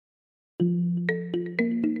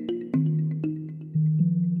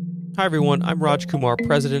Hi everyone, I'm Raj Kumar,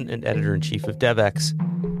 President and Editor-in-Chief of Devex.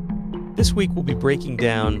 This week we'll be breaking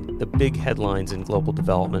down the big headlines in global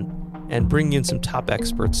development and bringing in some top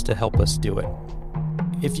experts to help us do it.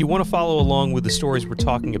 If you want to follow along with the stories we're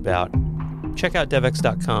talking about, check out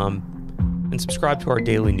Devex.com and subscribe to our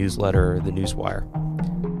daily newsletter, The Newswire.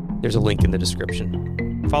 There's a link in the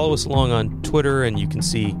description. Follow us along on Twitter and you can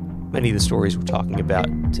see many of the stories we're talking about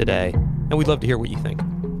today, and we'd love to hear what you think.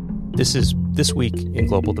 This is This Week in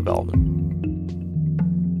Global Development.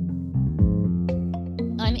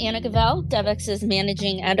 I'm Anna Gawel, Devex's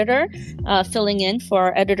managing editor, filling in for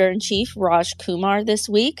our editor-in-chief, Raj Kumar, this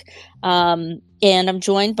week. And I'm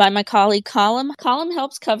joined by my colleague, Colum. Colum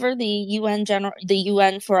helps cover the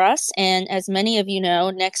UN for us. And as many of you know,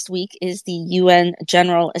 next week is the UN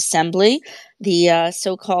General Assembly, the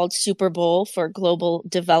so-called Super Bowl for global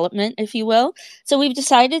development, if you will. So we've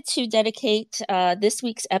decided to dedicate this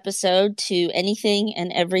week's episode to anything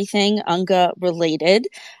and everything UNGA related.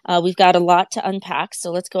 We've got a lot to unpack, so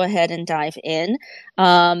let's go ahead and dive in.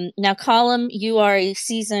 Now, Colum, you are a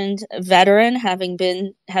seasoned veteran, having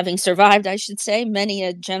survived, I should say, many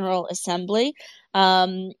a General Assembly.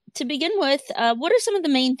 To begin with, what are some of the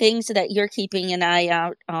main things that you're keeping an eye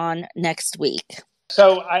out on next week?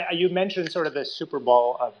 So you mentioned sort of the Super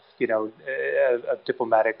Bowl of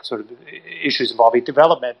diplomatic sort of issues involving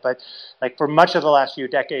development, but like for much of the last few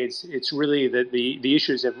decades, it's really the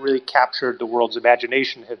issues that really captured the world's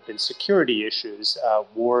imagination have been security issues,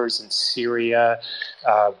 wars in Syria,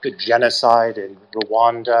 the genocide in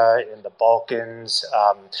Rwanda, in the Balkans,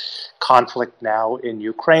 conflict now in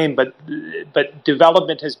Ukraine, but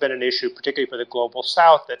development has been an issue, particularly for the global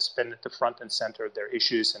South, that's been at the front and center of their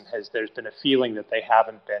issues, and there's been a feeling that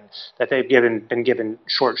they've been given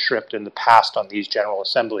short shrift in the past on these General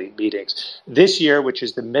Assembly meetings. This year, which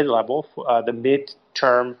is the mid-level, the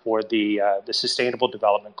mid-term for the Sustainable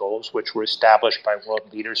Development Goals, which were established by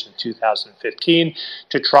world leaders in 2015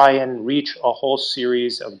 to try and reach a whole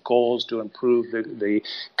series of goals to improve the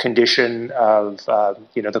condition of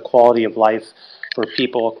the quality of life for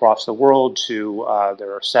people across the world.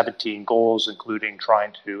 There are 17 goals, including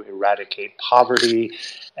trying to eradicate poverty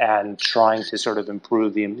and trying to sort of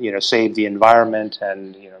improve save the environment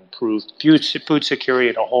and improve food security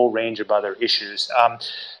and a whole range of other issues.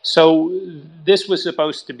 So this was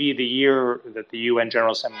supposed to be the year that the UN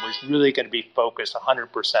General Assembly was really going to be focused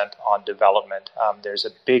 100% on development. There's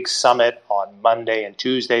a big summit on Monday and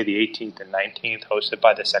Tuesday, the 18th and 19th, hosted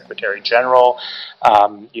by the Secretary General.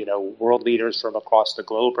 World leaders from across the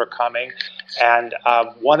globe are coming. And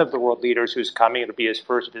one of the world leaders who's coming, it'll be his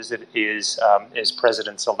first visit, is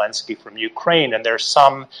President Zelenskyy from Ukraine. And there's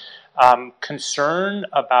some concern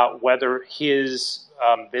about whether his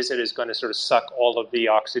visit is going to sort of suck all of the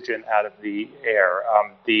oxygen out of the air.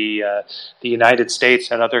 The United States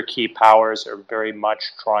and other key powers are very much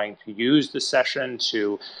trying to use the session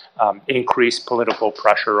to increase political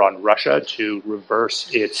pressure on Russia to reverse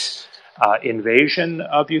its invasion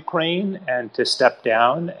of Ukraine and to step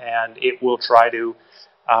down. And it will try to,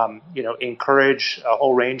 encourage a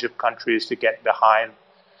whole range of countries to get behind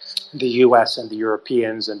the U.S. and the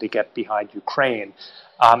Europeans and to get behind Ukraine.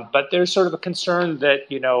 But there's sort of a concern that,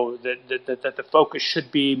 that the focus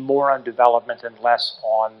should be more on development and less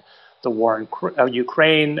on the war in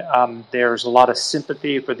Ukraine. There's a lot of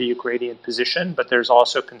sympathy for the Ukrainian position, but there's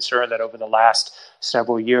also concern that over the last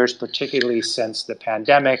several years, particularly since the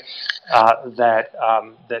pandemic, that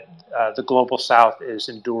the global South is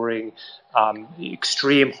enduring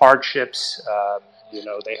extreme hardships.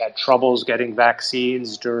 They had troubles getting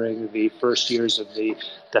vaccines during the first years of the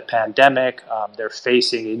pandemic. They're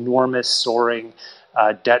facing enormous soaring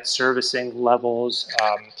debt servicing levels.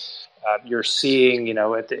 You're seeing, in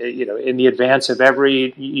the advance of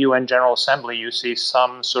every UN General Assembly, you see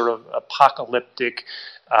some sort of apocalyptic,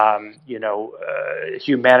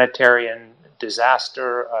 humanitarian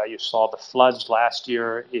disaster. You saw the floods last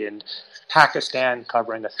year in Pakistan,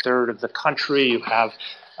 covering a third of the country. You have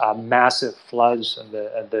massive floods and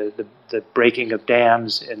the breaking of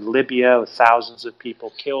dams in Libya, thousands of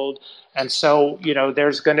people killed. And so,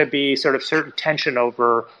 there's going to be sort of certain tension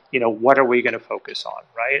over, what are we going to focus on,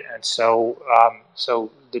 right? And so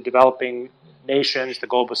the developing nations, the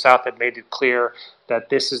global South, have made it clear that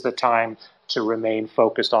this is the time to remain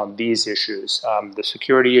focused on these issues. The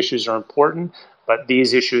security issues are important, but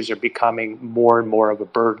these issues are becoming more and more of a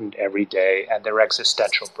burden every day, and they're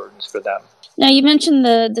existential burdens for them. Now, you mentioned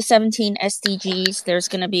the 17 SDGs. There's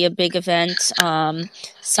going to be a big event,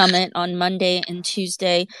 summit on Monday and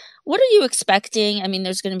Tuesday. What are you expecting? I mean,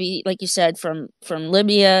 there's going to be, like you said, from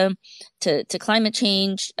Libya to climate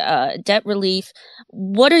change, debt relief.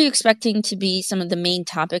 What are you expecting to be some of the main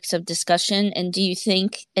topics of discussion? And do you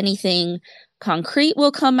think anything concrete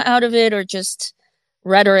will come out of it, or just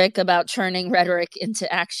rhetoric about turning rhetoric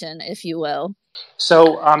into action, if you will?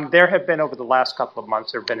 So there have been, over the last couple of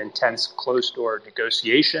months, there have been intense closed-door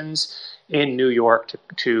negotiations in New York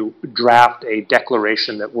to draft a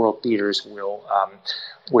declaration that world leaders will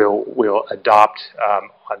adopt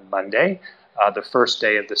on Monday, the first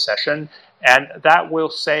day of the session, and that will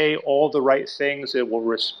say all the right things. It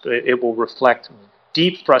will reflect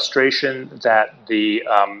deep frustration that the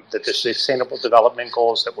Sustainable Development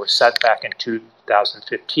Goals that were set back in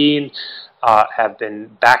 2015 have been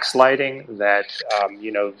backsliding. That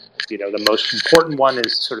the most important one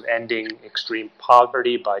is sort of ending extreme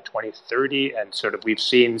poverty by 2030, and sort of we've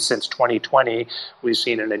seen since 2020, we've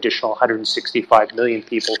seen an additional 165 million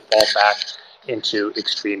people fall back into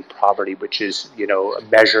extreme poverty, which is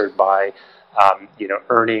measured by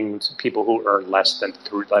earnings, people who earn less than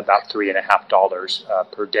about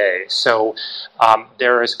 $3.50 per day. So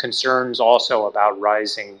there is concerns also about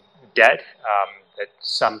rising debt. That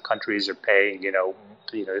some countries are paying,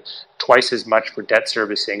 twice as much for debt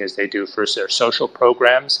servicing as they do for their social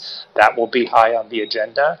programs. That will be high on the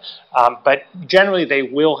agenda. But generally, they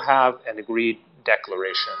will have an agreed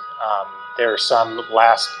declaration. There are some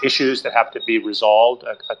last issues that have to be resolved.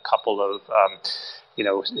 A couple of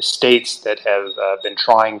states that have been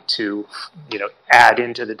trying to, add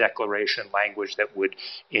into the declaration language that would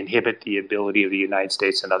inhibit the ability of the United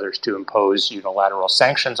States and others to impose unilateral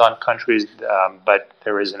sanctions on countries, but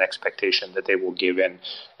there is an expectation that they will give in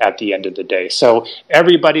at the end of the day. So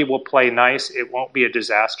everybody will play nice. It won't be a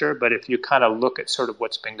disaster, but if you kind of look at sort of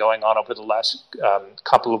what's been going on over the last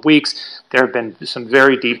couple of weeks, there have been some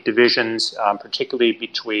very deep divisions, particularly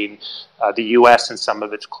between the U.S. and some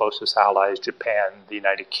of its closest allies, Japan, the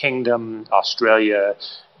United Kingdom, Australia,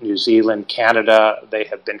 New Zealand, Canada. They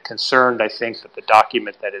have been concerned, I think, that the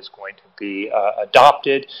document that is going to be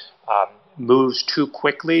adopted moves too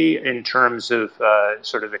quickly in terms of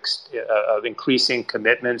of increasing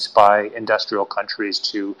commitments by industrial countries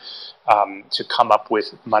to come up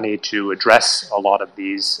with money to address a lot of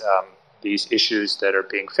these issues that are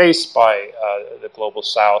being faced by the global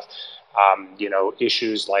South.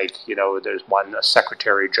 Issues like, there's a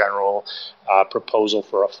Secretary General proposal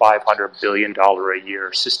for a $500 billion a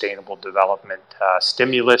year sustainable development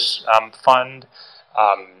stimulus fund.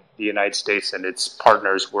 The United States and its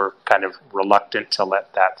partners were kind of reluctant to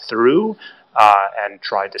let that through and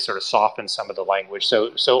tried to sort of soften some of the language.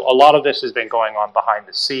 So a lot of this has been going on behind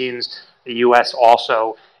the scenes. The U.S.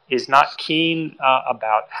 also is not keen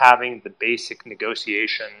about having the basic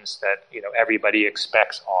negotiations that everybody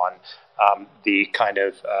expects on the kind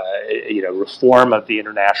of reform of the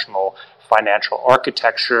international financial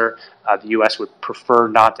architecture. The U.S. would prefer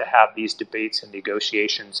not to have these debates and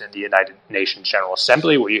negotiations in the United Nations General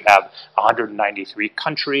Assembly, where you have 193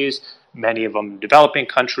 countries, many of them developing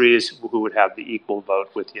countries who would have the equal vote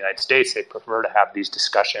with the United States. They prefer to have these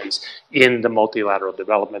discussions in the multilateral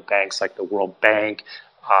development banks like the World Bank,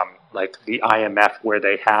 like the IMF, where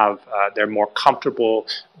they're more comfortable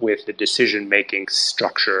with the decision-making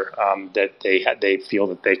structure that they feel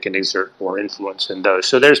that they can exert more influence in those.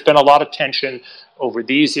 So there's been a lot of tension over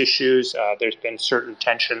these issues. There's been certain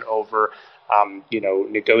tension over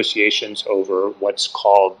negotiations over what's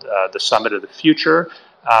called the Summit of the Future.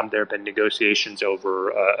 There have been negotiations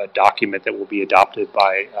over a document that will be adopted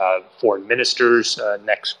by foreign ministers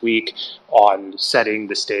next week on setting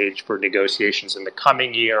the stage for negotiations in the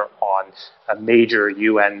coming year on a major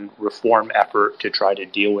UN reform effort to try to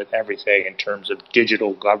deal with everything in terms of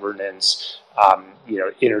digital governance,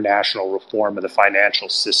 international reform of the financial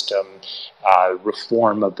system,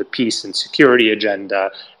 reform of the peace and security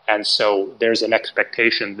agenda. And so there's an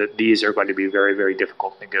expectation that these are going to be very, very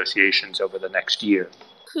difficult negotiations over the next year.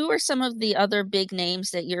 Who are some of the other big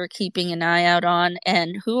names that you're keeping an eye out on,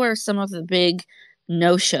 and who are some of the big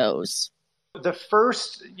no-shows? The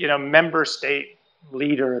first, member state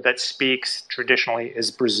leader that speaks traditionally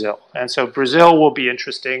is Brazil. And so Brazil will be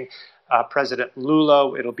interesting. President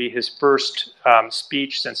Lula, it'll be his first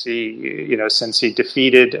speech since he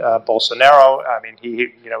defeated Bolsonaro. I mean, he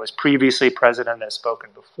was previously president, has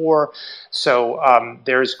spoken before. So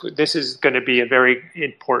this is going to be a very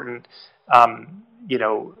important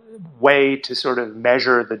way to sort of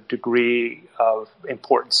measure the degree of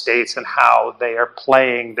important states and how they are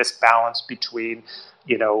playing this balance between,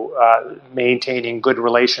 maintaining good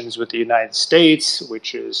relations with the United States,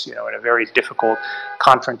 which is, in a very difficult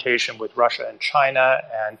confrontation with Russia and China,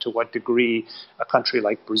 and to what degree a country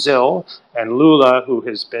like Brazil and Lula, who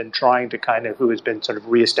has been sort of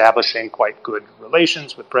reestablishing quite good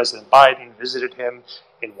relations with President Biden, visited him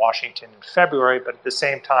in Washington in February, but at the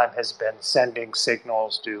same time has been sending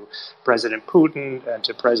signals to President Putin and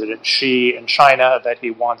to President Xi in China that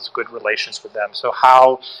he wants good relations with them. So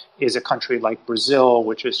how is a country like Brazil,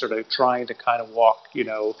 which is sort of trying to kind of walk,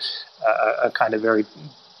 a kind of very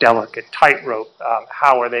delicate tightrope,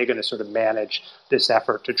 how are they going to sort of manage this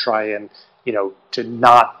effort to try and to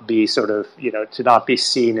not be to not be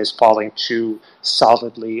seen as falling too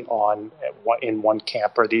solidly in one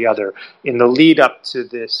camp or the other. In the lead up to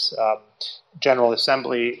this General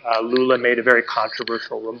Assembly, Lula made a very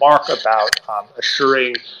controversial remark about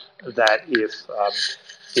assuring that if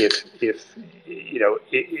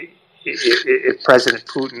President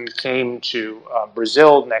Putin came to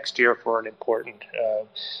Brazil next year for an important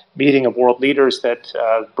meeting of world leaders, that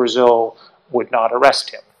Brazil would not arrest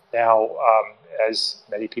him. Now, as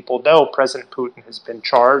many people know, President Putin has been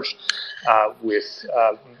charged with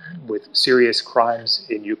serious crimes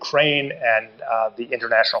in Ukraine, and the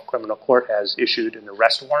International Criminal Court has issued an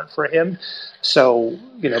arrest warrant for him. So,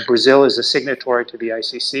 Brazil is a signatory to the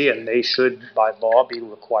ICC, and they should, by law, be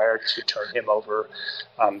required to turn him over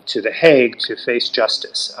to The Hague to face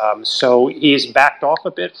justice. So he's backed off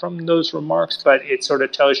a bit from those remarks, but it sort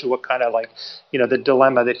of tells you what kind of the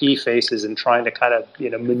dilemma that he faces in trying to kind of,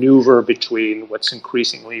 maneuver between what's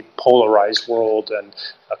increasingly polarized world and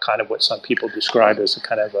a kind of what some people describe as a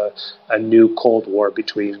kind of a new Cold War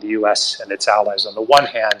between the U.S. and its allies on the one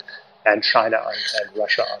hand, and China and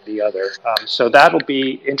Russia on the other. So that'll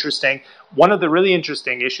be interesting. One of the really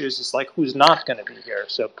interesting issues is who's not going to be here.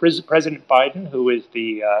 So President Biden, who is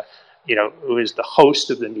the host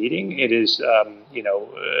of the meeting. It is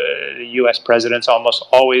the U.S. presidents almost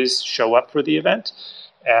always show up for the event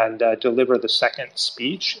and deliver the second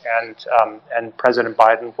speech, and President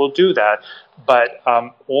Biden will do that. But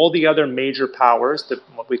all the other major powers,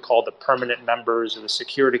 what we call the permanent members of the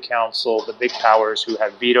Security Council, the big powers who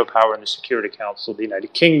have veto power in the Security Council, the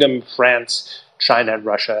United Kingdom, France, China, and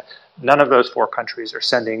Russia, none of those four countries are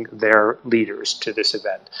sending their leaders to this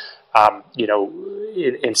event.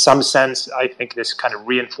 In some sense, I think this kind of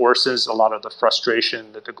reinforces a lot of the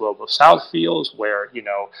frustration that the Global South feels, where,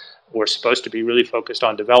 we're supposed to be really focused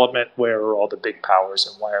on development. Where are all the big powers,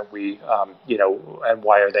 and why are we, and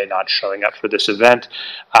why are they not showing up for this event?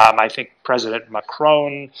 I think President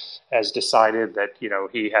Macron has decided that,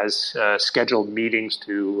 he has scheduled meetings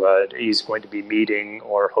he's going to be meeting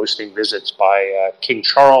or hosting visits by King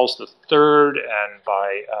Charles III and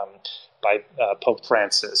by Pope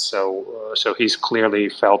Francis. So he's clearly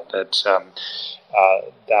felt that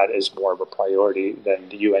that is more of a priority than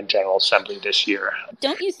the UN General Assembly this year.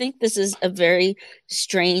 Don't you think this is a very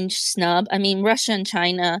strange snub? I mean, Russia and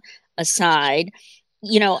China aside,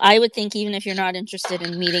 I would think even if you're not interested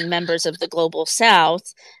in meeting members of the Global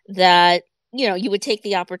South, that, you would take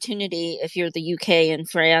the opportunity, if you're the UK and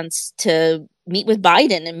France, to meet with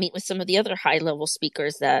Biden and meet with some of the other high-level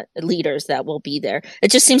leaders that will be there.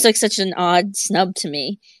 It just seems like such an odd snub to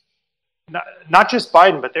me. Not just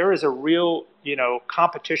Biden, but there is a real,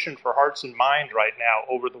 competition for hearts and minds right now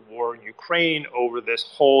over the war in Ukraine, over this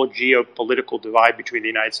whole geopolitical divide between the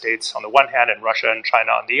United States on the one hand and Russia and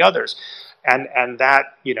China on the others. And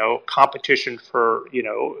that, competition for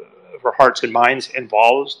hearts and minds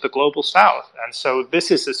involves the Global South. And so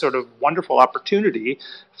this is a sort of wonderful opportunity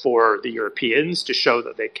for the Europeans to show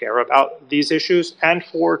that they care about these issues, and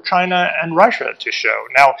for China and Russia to show.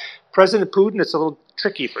 Now, President Putin, it's a little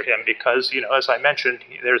tricky for him because, as I mentioned,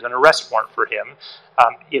 there's an arrest warrant for him.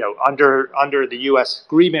 Under the U.S.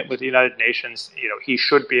 agreement with the United Nations, he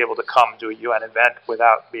should be able to come to a UN event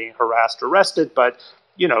without being harassed or arrested. But,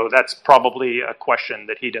 that's probably a question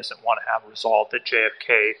that he doesn't want to have resolved at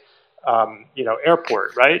JFK,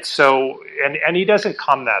 airport, right? So, and he doesn't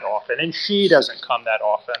come that often, and she doesn't come that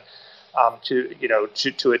often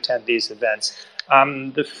to attend these events.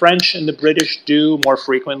 The French and the British do more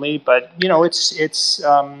frequently, but it's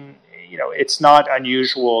not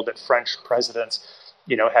unusual that French presidents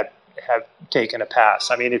have taken a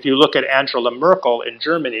pass. I mean, if you look at Angela Merkel in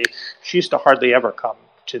Germany, she used to hardly ever come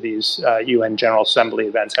to these UN General Assembly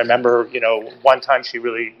events. I remember one time she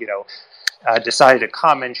really decided to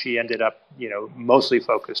come, and she ended up mostly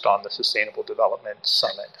focused on the Sustainable Development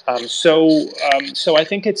Summit. So I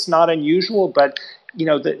think it's not unusual, but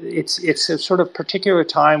it's a sort of particular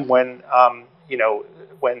time when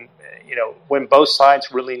when both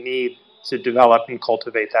sides really need to develop and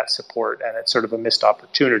cultivate that support, and it's sort of a missed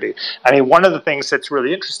opportunity. I mean, one of the things that's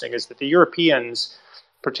really interesting is that the Europeans,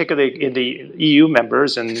 particularly in the EU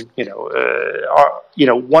members, and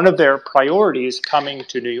one of their priorities coming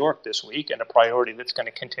to New York this week, and a priority that's going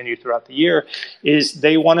to continue throughout the year, is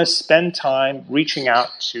they want to spend time reaching out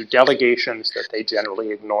to delegations that they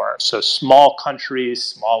generally ignore. So small countries,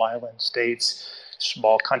 small island states,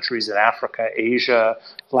 small countries in Africa, Asia,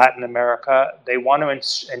 Latin America, they want to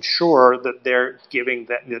ensure that they're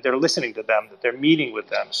that they're listening to them, that they're meeting with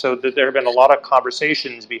them. So that there have been a lot of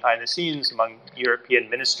conversations behind the scenes among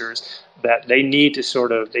European ministers that they need to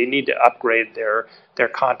upgrade their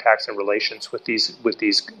contacts and relations with these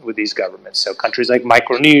governments. So countries like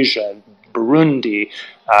Micronesia and Burundi,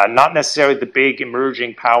 not necessarily the big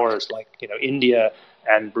emerging powers like India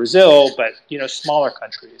and Brazil, but smaller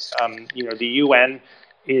countries. The UN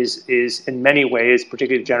is in many ways,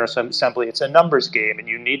 particularly the General Assembly, it's a numbers game, and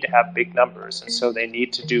you need to have big numbers, and so they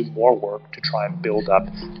need to do more work to try and build up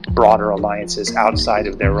broader alliances outside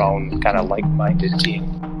of their own kind of like-minded team.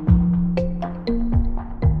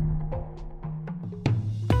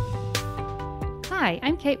 Hi,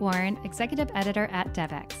 I'm Kate Warren, Executive Editor at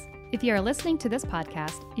Devex. If you are listening to this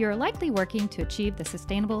podcast, you are likely working to achieve the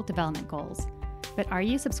Sustainable Development Goals. But are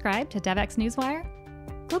you subscribed to Devex Newswire?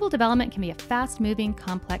 Global development can be a fast-moving,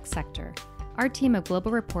 complex sector. Our team of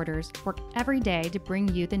global reporters work every day to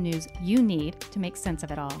bring you the news you need to make sense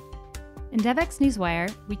of it all. In Devex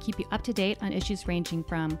Newswire, we keep you up to date on issues ranging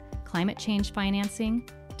from climate change financing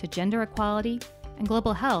to gender equality and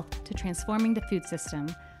global health to transforming the food system,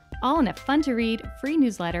 all in a fun-to-read, free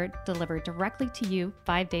newsletter delivered directly to you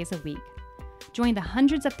 5 days a week. Join the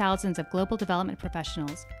hundreds of thousands of global development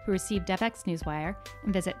professionals who receive Devex Newswire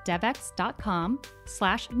and visit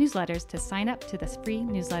devex.com/newsletters to sign up to this free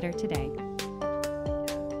newsletter today.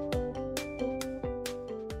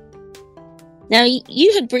 Now,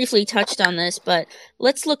 you had briefly touched on this, but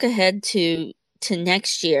let's look ahead to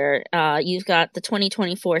next year. You've got the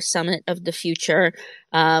 2024 Summit of the Future,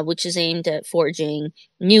 which is aimed at forging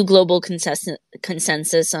new global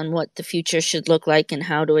consensus on what the future should look like and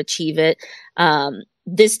how to achieve it.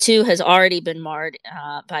 This, too, has already been marred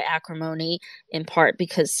by acrimony, in part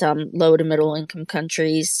because some low to middle income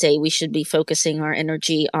countries say we should be focusing our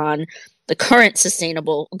energy on the current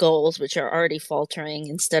sustainable goals, which are already faltering,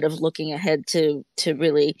 instead of looking ahead to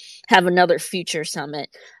really have another future summit.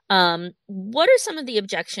 What are some of the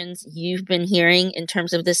objections you've been hearing in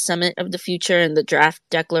terms of this Summit of the Future and the draft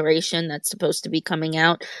declaration that's supposed to be coming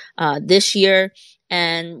out this year?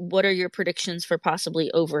 And what are your predictions for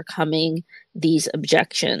possibly overcoming these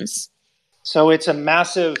objections? So it's a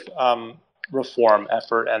massive reform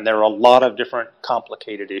effort, and there are a lot of different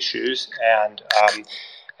complicated issues. And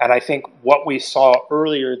I think what we saw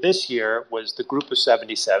earlier this year was the Group of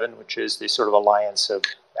 77, which is the sort of alliance of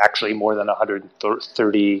actually more than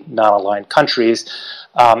 130 non-aligned countries.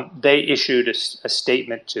 They issued a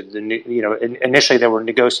statement to initially there were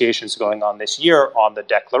negotiations going on this year on the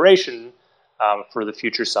declaration for the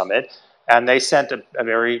future summit. And they sent a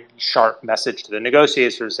very sharp message to the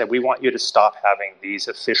negotiators and said, we want you to stop having these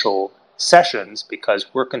official sessions because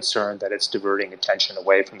we're concerned that it's diverting attention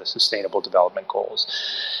away from the Sustainable Development Goals.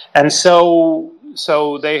 And so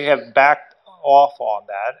they have backed off on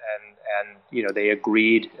that, and they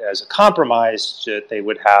agreed as a compromise that they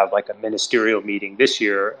would have like a ministerial meeting this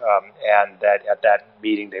year, and that at that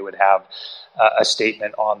meeting they would have a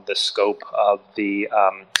statement on the scope of the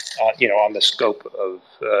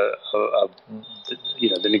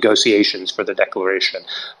the negotiations for the declaration.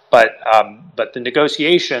 But the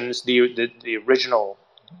negotiations, the original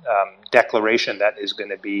declaration that is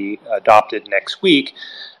going to be adopted next week,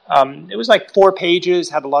 it was like 4 pages,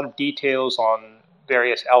 had a lot of details on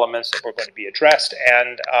various elements that were going to be addressed,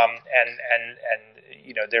 and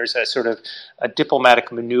there's a sort of a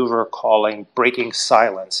diplomatic maneuver calling breaking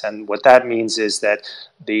silence, and what that means is that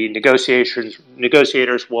the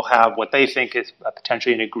negotiators will have what they think is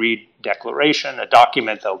potentially an agreed declaration, a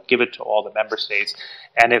document. They'll give it to all the member states,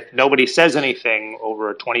 and if nobody says anything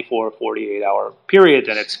over a 24 or 48-hour period,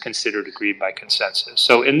 then it's considered agreed by consensus.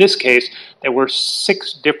 So in this case, there were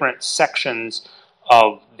 6 different sections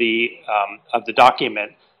of the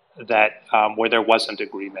document that where there wasn't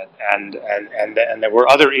agreement, and there were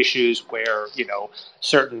other issues where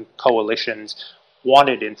certain coalitions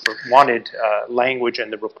wanted language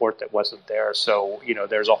in the report that wasn't there. So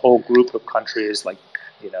there's a whole group of countries like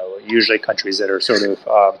usually countries that are sort of,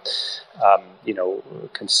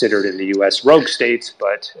 considered in the U.S. rogue states,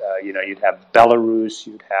 but, you'd have Belarus,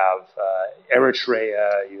 you'd have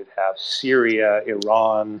Eritrea, you'd have Syria,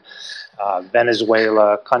 Iran,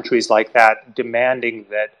 Venezuela, countries like that, demanding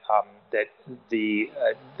that the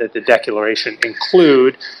declaration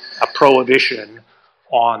include a prohibition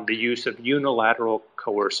on the use of unilateral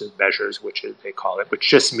coercive measures, which they call it, which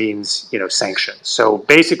just means, sanctions. So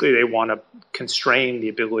basically they want to constrain the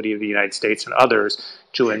ability of the United States and others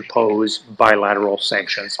to impose bilateral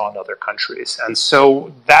sanctions on other countries. And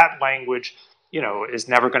so that language, is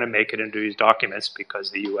never going to make it into these documents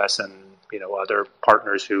because the U.S. and, other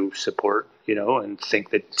partners who support, and think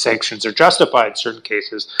that sanctions are justified in certain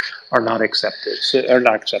cases are not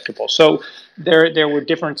acceptable. So there were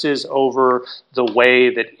differences over the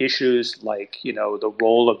way that issues like, the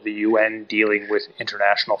role of the UN dealing with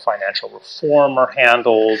international financial reform are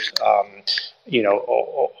handled, a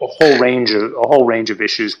whole range of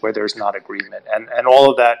issues where there's not agreement. And all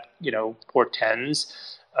of that, portends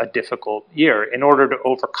a difficult year. In order to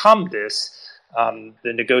overcome this,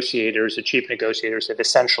 the chief negotiators have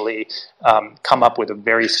essentially come up with a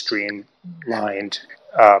very streamlined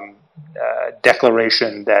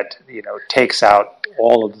declaration that takes out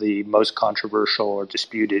all of the most controversial or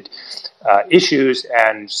disputed issues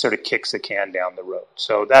and sort of kicks the can down the road.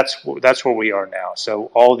 So that's where we are now. So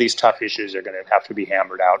all these tough issues are going to have to be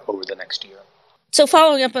hammered out over the next year. So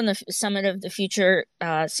following up on the Summit of the Future,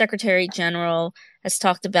 Secretary General has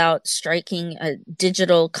talked about striking a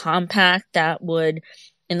digital compact that would,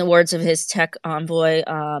 in the words of his tech envoy,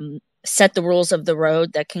 set the rules of the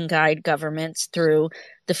road that can guide governments through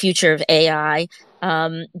the future of AI.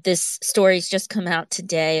 This story's just come out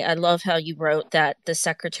today. I love how you wrote that the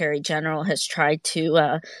Secretary General has tried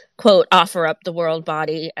to, quote, offer up the world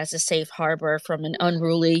body as a safe harbor from an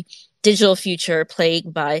unruly digital future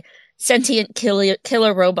plagued by sentient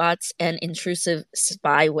killer robots and intrusive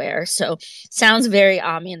spyware. So sounds very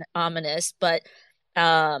ominous, but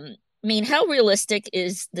how realistic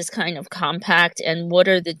is this kind of compact, and what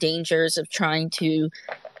are the dangers of trying to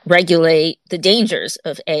regulate the dangers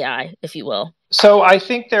of AI, if you will? So I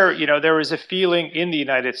think there is a feeling in the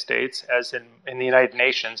United States, as in the United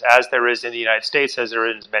Nations, as there is in the United States, as there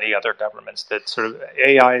is in many other governments, that sort of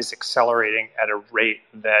AI is accelerating at a rate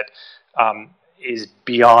that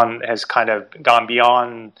has kind of gone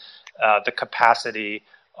beyond the capacity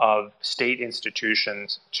of state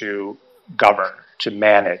institutions to govern, to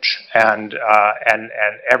manage, and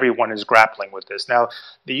everyone is grappling with this. Now,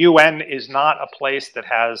 the UN is not a place that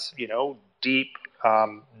has deep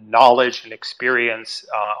knowledge and experience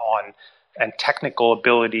and technical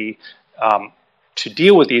ability to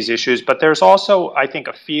deal with these issues, but there's also, I think,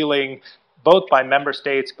 a feeling both by member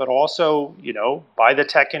states, but also by the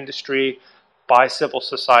tech industry, by civil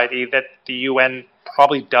society, that the UN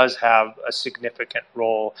probably does have a significant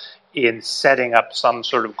role in setting up some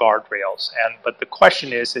sort of guardrails. But the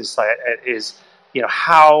question is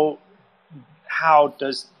how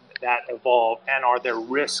does that evolve, and are there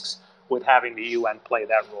risks with having the UN play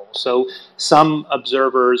that role? So some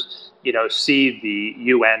observers, see the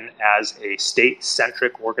UN as a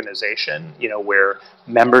state-centric organization, where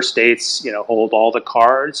member states, hold all the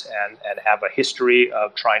cards and have a history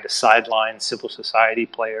of trying to sideline civil society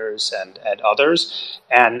players and others.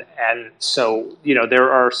 And so,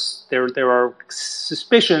 there are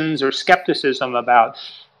suspicions or skepticism about,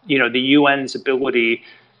 the UN's ability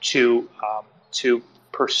to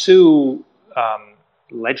pursue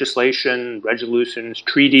legislation, resolutions,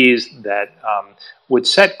 treaties that would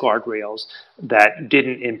set guardrails that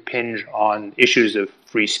didn't impinge on issues of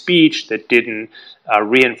free speech, that didn't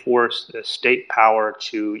reinforce the state power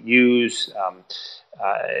to use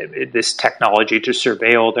this technology to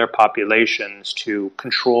surveil their populations, to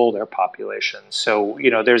control their populations. So,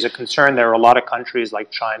 there's a concern. There are a lot of countries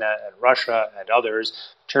like China and Russia and others,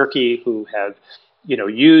 Turkey, who have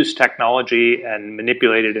used technology and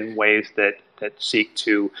manipulated in ways that seek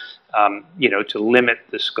to limit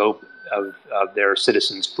the scope of their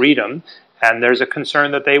citizens' freedom. And there's a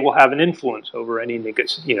concern that they will have an influence over any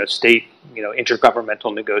state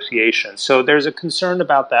intergovernmental negotiations. So there's a concern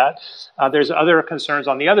about that. There's other concerns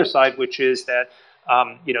on the other side, which is that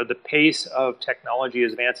the pace of technology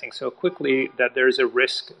is advancing so quickly that there's a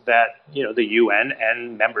risk that the UN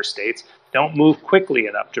and member states don't move quickly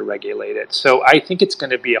enough to regulate it. So I think it's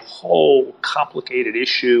going to be a whole complicated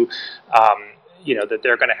issue. that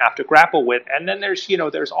they're going to have to grapple with. And then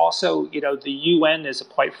there's also, the UN is a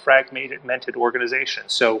quite fragmented organization.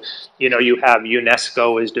 So, you have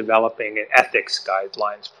UNESCO is developing ethics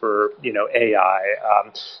guidelines for, AI.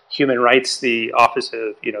 Human rights, the Office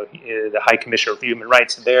of, the High Commissioner of Human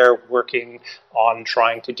Rights, they're working on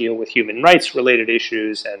trying to deal with human rights related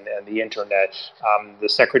issues and the internet. The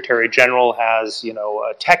Secretary General has,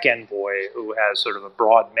 a tech envoy who has sort of a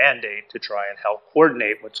broad mandate to try and help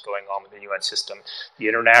coordinate what's going on with the UN system. The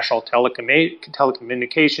International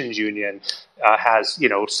Telecommunications Union has,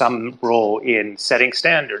 some role in setting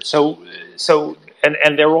standards. So,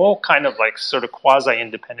 and they're all kind of like sort of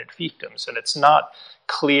quasi-independent fiefdoms, and it's not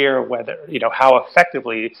clear whether, how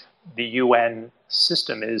effectively the UN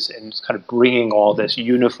system is in kind of bringing all this,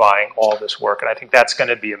 unifying all this work. And I think that's going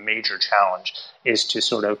to be a major challenge, is to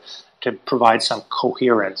sort of to provide some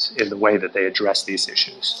coherence in the way that they address these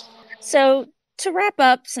issues. So to wrap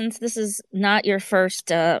up, since this is not your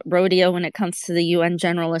first rodeo when it comes to the UN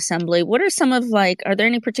General Assembly, what are some of are there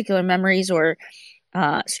any particular memories or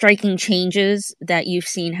striking changes that you've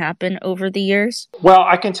seen happen over the years? Well,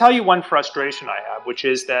 I can tell you one frustration I have, which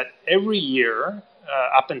is that every year,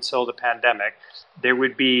 up until the pandemic, there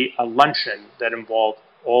would be a luncheon that involved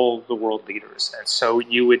all the world leaders. And so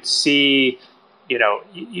you would see,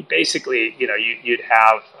 you basically, you'd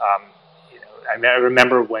have, I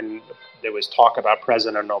remember when there was talk about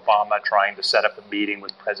President Obama trying to set up a meeting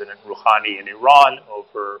with President Rouhani in Iran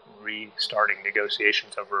over restarting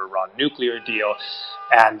negotiations over Iran nuclear deal.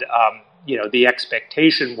 And, the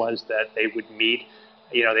expectation was that they would meet,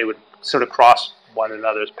 they would sort of cross one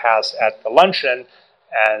another's paths at the luncheon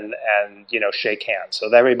and shake hands.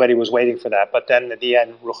 So everybody was waiting for that. But then at the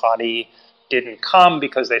end, Rouhani didn't come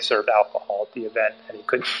because they served alcohol at the event, and he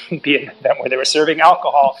couldn't be at an event where they were serving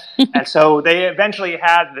alcohol. And so they eventually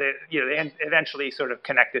they eventually sort of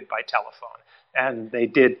connected by telephone, and they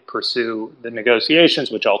did pursue the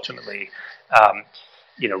negotiations, which ultimately,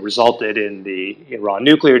 resulted in the Iran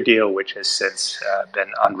nuclear deal, which has since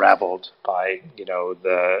been unraveled by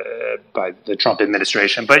the Trump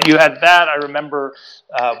administration. But you had that. I remember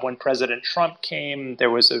when President Trump came, there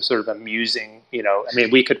was a sort of amusing,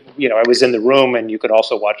 we could, I was in the room, and you could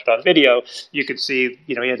also watch it on video. You could see,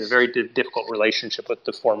 he had a very difficult relationship with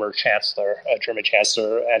the former German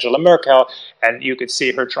Chancellor Angela Merkel, and you could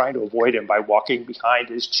see her trying to avoid him by walking behind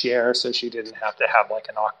his chair so she didn't have to have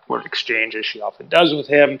an awkward exchange as she often does with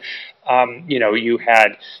him. You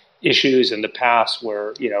had issues in the past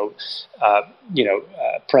where,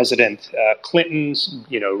 President Clinton's,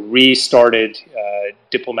 restarted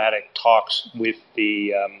diplomatic talks with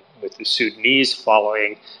the Sudanese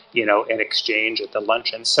following, an exchange at the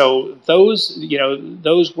luncheon. So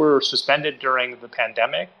those were suspended during the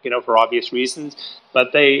pandemic, for obvious reasons,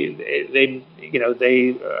 but they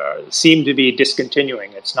seem to be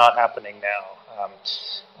discontinuing. It's not happening now.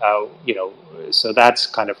 So that's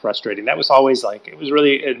kind of frustrating. That was always it was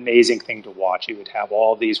really an amazing thing to watch. You would have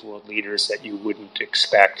all these world leaders that you wouldn't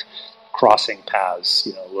expect crossing paths,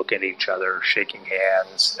 looking at each other, shaking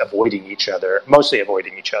hands, mostly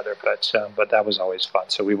avoiding each other. But that was always fun.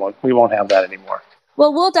 So we won't have that anymore.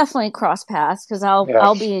 Well, we'll definitely cross paths because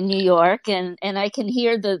I'll be in New York, and I can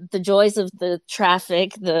hear the joys of the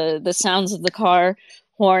traffic, the sounds of the car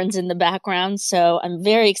horns in the background. So I'm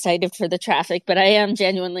very excited for the traffic, but I am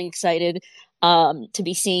genuinely excited to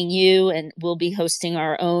be seeing you, and we'll be hosting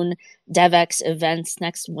our own Devex events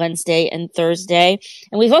next Wednesday and Thursday.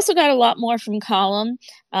 And we've also got a lot more from Colum,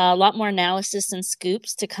 a lot more analysis and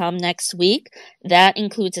scoops to come next week. That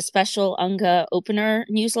includes a special UNGA opener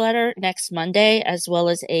newsletter next Monday, as well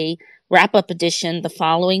as a wrap-up edition the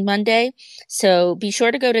following Monday. So be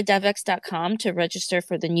sure to go to devex.com to register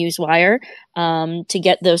for the Newswire to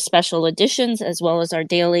get those special editions, as well as our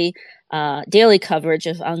daily coverage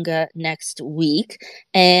of UNGA next week.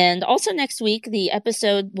 And also next week, the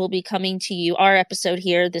episode will be coming to you, our episode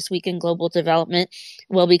here, This Week in Global Development,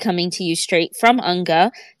 will be coming to you straight from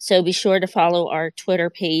UNGA. So be sure to follow our Twitter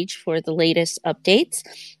page for the latest updates.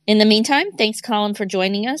 In the meantime, thanks, Colum, for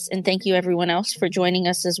joining us, and thank you everyone else for joining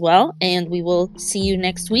us as well. And we will see you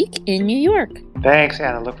next week in New York. Thanks,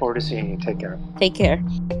 Anna. Look forward to seeing you. Take care. Take care.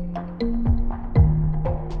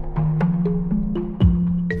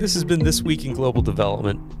 This has been This Week in Global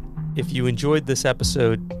Development. If you enjoyed this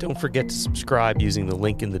episode, don't forget to subscribe using the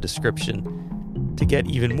link in the description. To get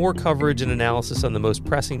even more coverage and analysis on the most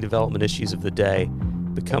pressing development issues of the day,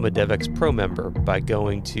 become a Devex Pro member by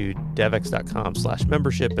going to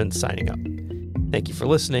devex.com/membership and signing up. Thank you for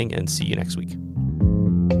listening, and see you next week.